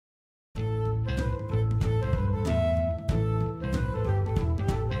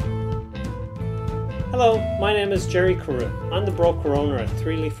Hello, my name is Jerry Carew. I'm the broker owner at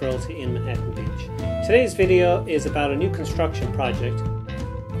Leaf Realty in Manhattan Beach. Today's video is about a new construction project.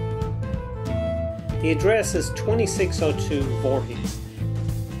 The address is 2602 Voorhees.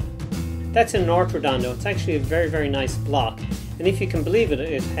 That's in North Redondo. It's actually a very nice block, and if you can believe it,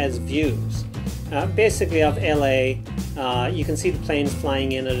 it has views. Basically of LA, you can see the planes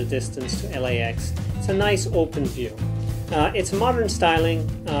flying in at a distance to LAX. It's a nice open view. It's modern styling,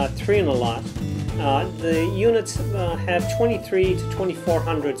 3 in a lot. The units have 23 to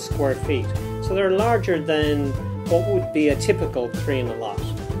 2,400 square feet, so they're larger than what would be a typical 3 in a lot.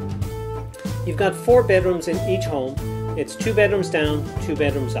 You've got 4 bedrooms in each home. It's 2 bedrooms down, 2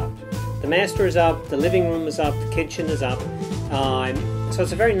 bedrooms up. The master is up, the living room is up, the kitchen is up, so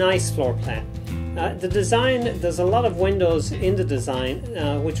it's a very nice floor plan. The design, there's a lot of windows in the design,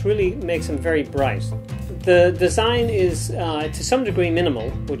 which really makes them very bright. The design is to some degree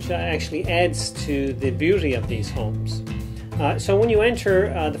minimal, which actually adds to the beauty of these homes. So when you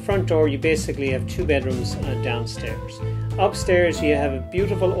enter the front door, you basically have 2 bedrooms downstairs. Upstairs you have a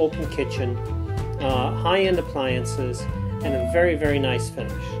beautiful open kitchen, high-end appliances, and a very nice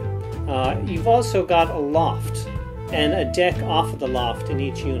finish. You've also got a loft and a deck off of the loft in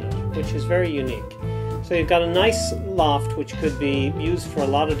each unit, which is very unique. So you've got a nice loft which could be used for a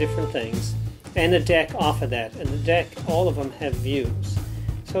lot of different things, and a deck off of that, and the deck, all of them have views.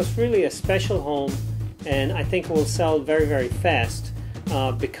 So it's really a special home, and I think it will sell very fast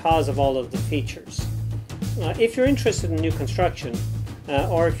because of all of the features. If you're interested in new construction,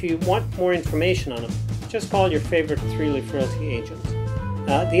 or if you want more information on them, just call your favorite Leaf Realty agent.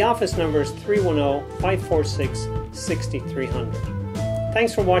 The office number is 310-546-6300.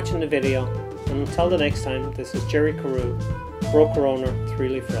 Thanks for watching the video, and until the next time, this is Jerry Carew, broker owner,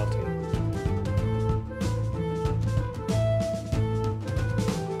 Leaf Realty.